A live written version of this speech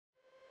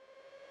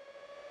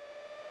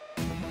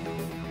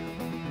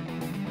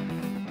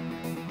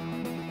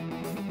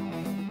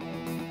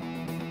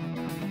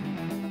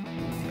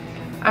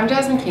I'm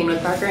Jasmine Keene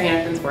with Parker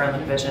Hannifin Sporlan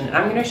Division, and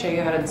I'm going to show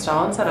you how to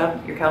install and set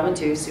up your Kelvin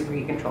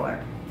Superheat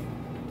Controller.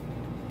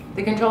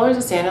 The controller is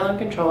a standalone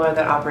controller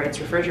that operates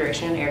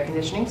refrigeration and air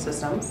conditioning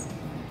systems.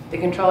 The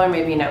controller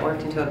may be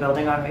networked into a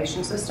building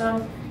automation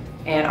system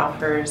and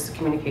offers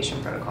communication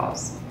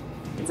protocols.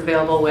 It's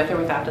available with or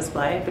without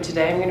display, but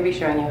today I'm going to be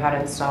showing you how to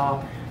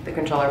install the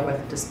controller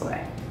with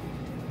display.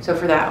 So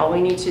for that, all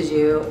we need to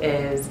do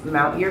is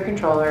mount your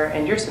controller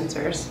and your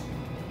sensors,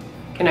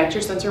 connect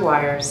your sensor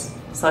wires,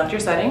 select your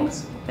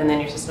settings, and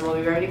then your system will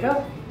be ready to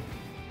go.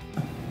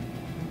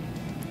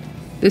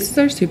 This is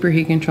our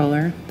Superheat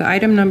controller. The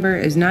item number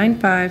is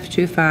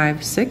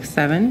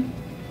 952567.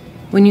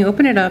 When you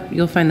open it up,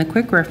 you'll find the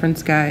quick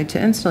reference guide to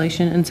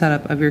installation and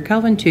setup of your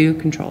Kelvin 2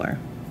 controller.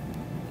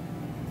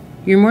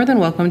 You're more than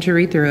welcome to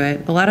read through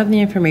it. A lot of the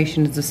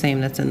information is the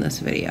same that's in this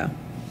video.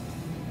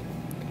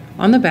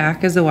 On the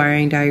back is the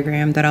wiring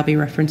diagram that I'll be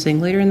referencing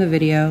later in the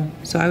video,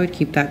 so I would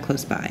keep that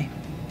close by.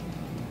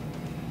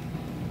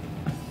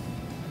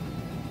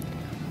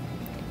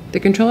 The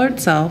controller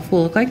itself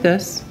will look like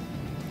this.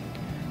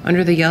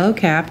 Under the yellow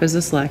cap is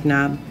the select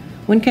knob.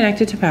 When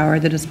connected to power,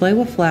 the display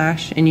will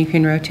flash and you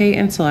can rotate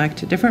and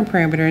select different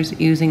parameters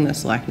using the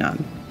select knob.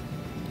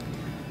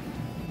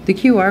 The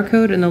QR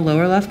code in the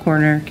lower left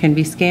corner can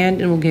be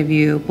scanned and will give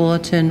you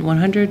Bulletin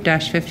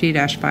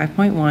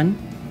 100-50-5.1.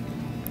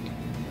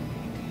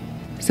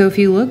 So if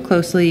you look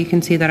closely, you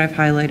can see that I've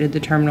highlighted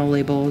the terminal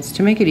labels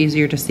to make it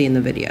easier to see in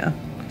the video.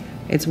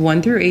 It's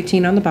 1 through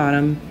 18 on the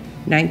bottom,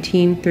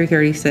 19 through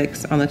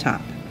 36 on the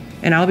top,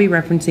 and I'll be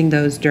referencing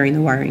those during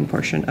the wiring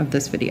portion of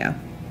this video.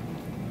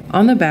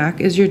 On the back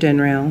is your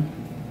DIN rail.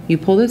 You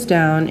pull this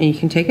down and you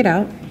can take it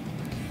out.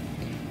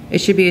 It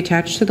should be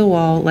attached to the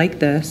wall like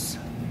this.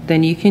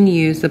 Then you can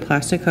use the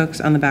plastic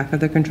hooks on the back of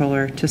the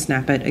controller to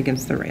snap it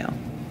against the rail.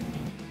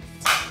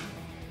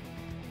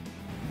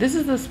 This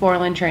is the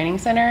Sporlan Training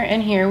Center,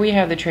 and here we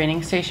have the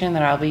training station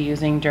that I'll be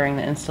using during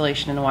the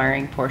installation and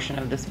wiring portion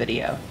of this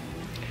video.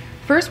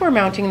 First, we're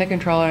mounting the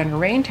controller in a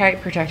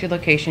rain-tight protected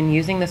location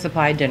using the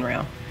supplied DIN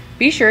rail.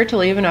 Be sure to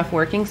leave enough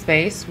working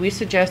space. We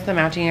suggest the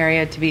mounting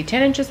area to be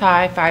 10 inches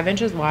high, 5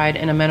 inches wide,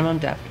 and a minimum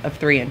depth of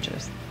 3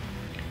 inches.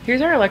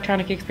 Here's our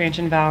electronic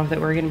expansion valve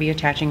that we're going to be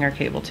attaching our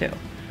cable to.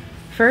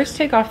 First,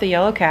 take off the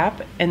yellow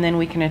cap, and then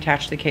we can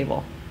attach the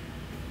cable.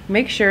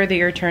 Make sure that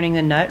you're turning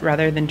the nut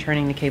rather than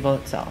turning the cable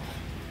itself.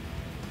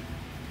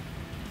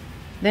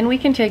 Then we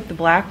can take the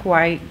black,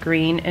 white,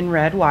 green, and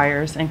red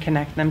wires and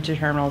connect them to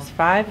terminals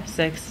 5,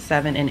 6,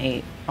 7, and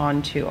 8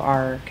 onto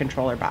our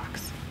controller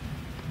box.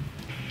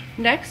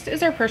 Next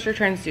is our pressure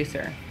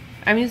transducer.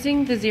 I'm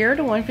using the 0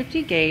 to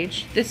 150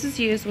 gauge. This is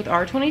used with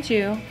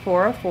R22,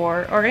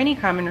 404, or any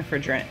common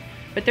refrigerant,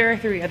 but there are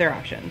 3 other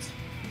options.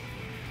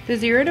 The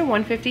 0 to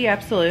 150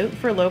 absolute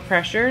for low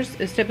pressures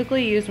is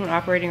typically used when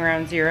operating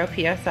around 0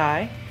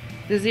 psi.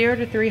 The 0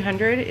 to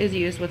 300 is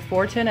used with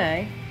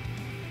 410A,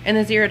 and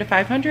the 0 to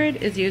 500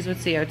 is used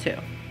with CO2.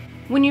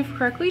 When you've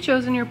correctly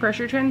chosen your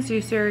pressure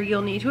transducer,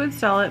 you'll need to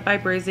install it by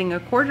brazing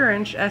a 1/4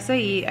 inch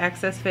SAE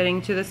access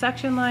fitting to the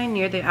suction line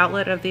near the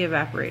outlet of the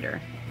evaporator.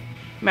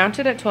 Mount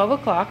it at 12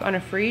 o'clock on a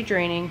free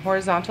draining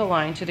horizontal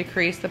line to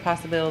decrease the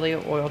possibility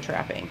of oil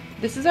trapping.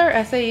 This is our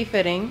SAE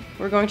fitting.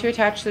 We're going to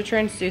attach the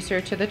transducer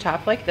to the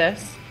top like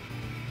this,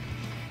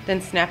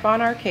 then snap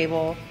on our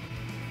cable,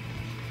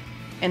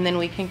 and then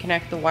we can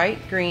connect the white,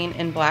 green,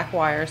 and black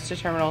wires to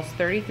terminals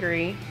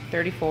 33,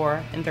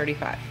 34, and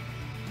 35.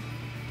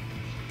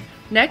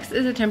 Next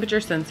is a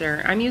temperature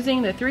sensor. I'm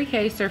using the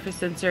 3K surface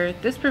sensor.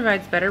 This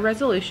provides better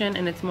resolution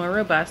and it's more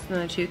robust than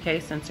the 2K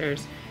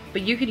sensors,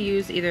 but you could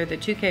use either the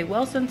 2K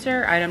well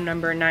sensor, item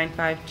number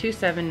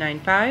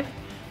 952795,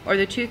 or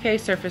the 2K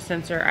surface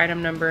sensor,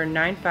 item number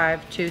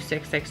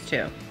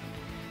 952662.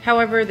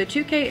 However, the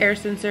 2K air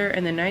sensor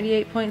and the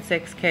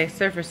 98.6K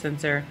surface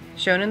sensor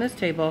shown in this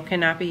table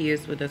cannot be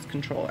used with this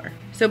controller.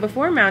 So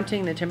before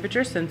mounting the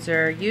temperature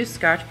sensor, use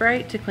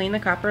Scotch-Brite to clean the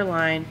copper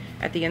line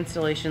at the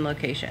installation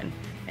location,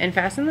 and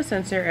fasten the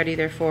sensor at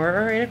either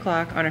 4 or 8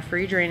 o'clock on a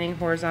free draining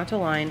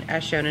horizontal line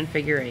as shown in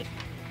figure 8.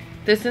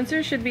 The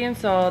sensor should be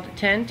installed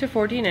 10 to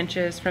 14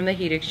 inches from the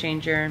heat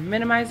exchanger,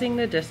 minimizing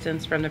the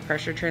distance from the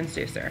pressure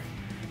transducer.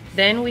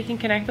 Then we can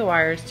connect the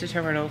wires to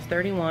terminals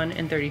 31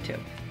 and 32.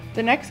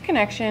 The next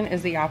connection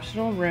is the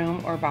optional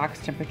room or box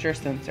temperature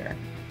sensor.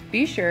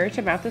 Be sure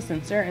to mount the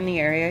sensor in the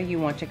area you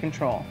want to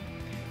control.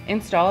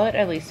 Install it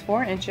at least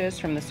 4 inches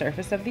from the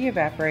surface of the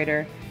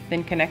evaporator,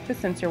 then connect the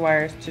sensor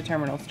wires to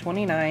terminals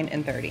 29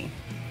 and 30.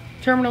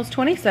 Terminals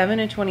 27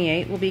 and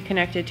 28 will be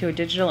connected to a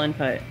digital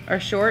input. A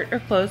short or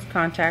closed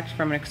contact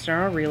from an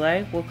external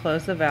relay will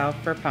close the valve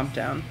for pump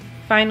down.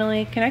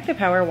 Finally, connect the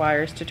power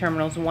wires to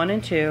terminals 1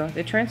 and 2.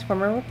 The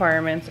transformer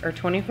requirements are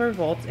 24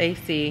 volts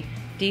AC,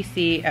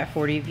 DC at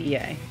 40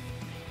 VA.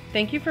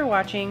 Thank you for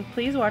watching.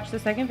 Please watch the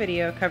second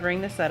video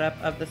covering the setup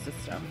of the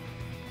system.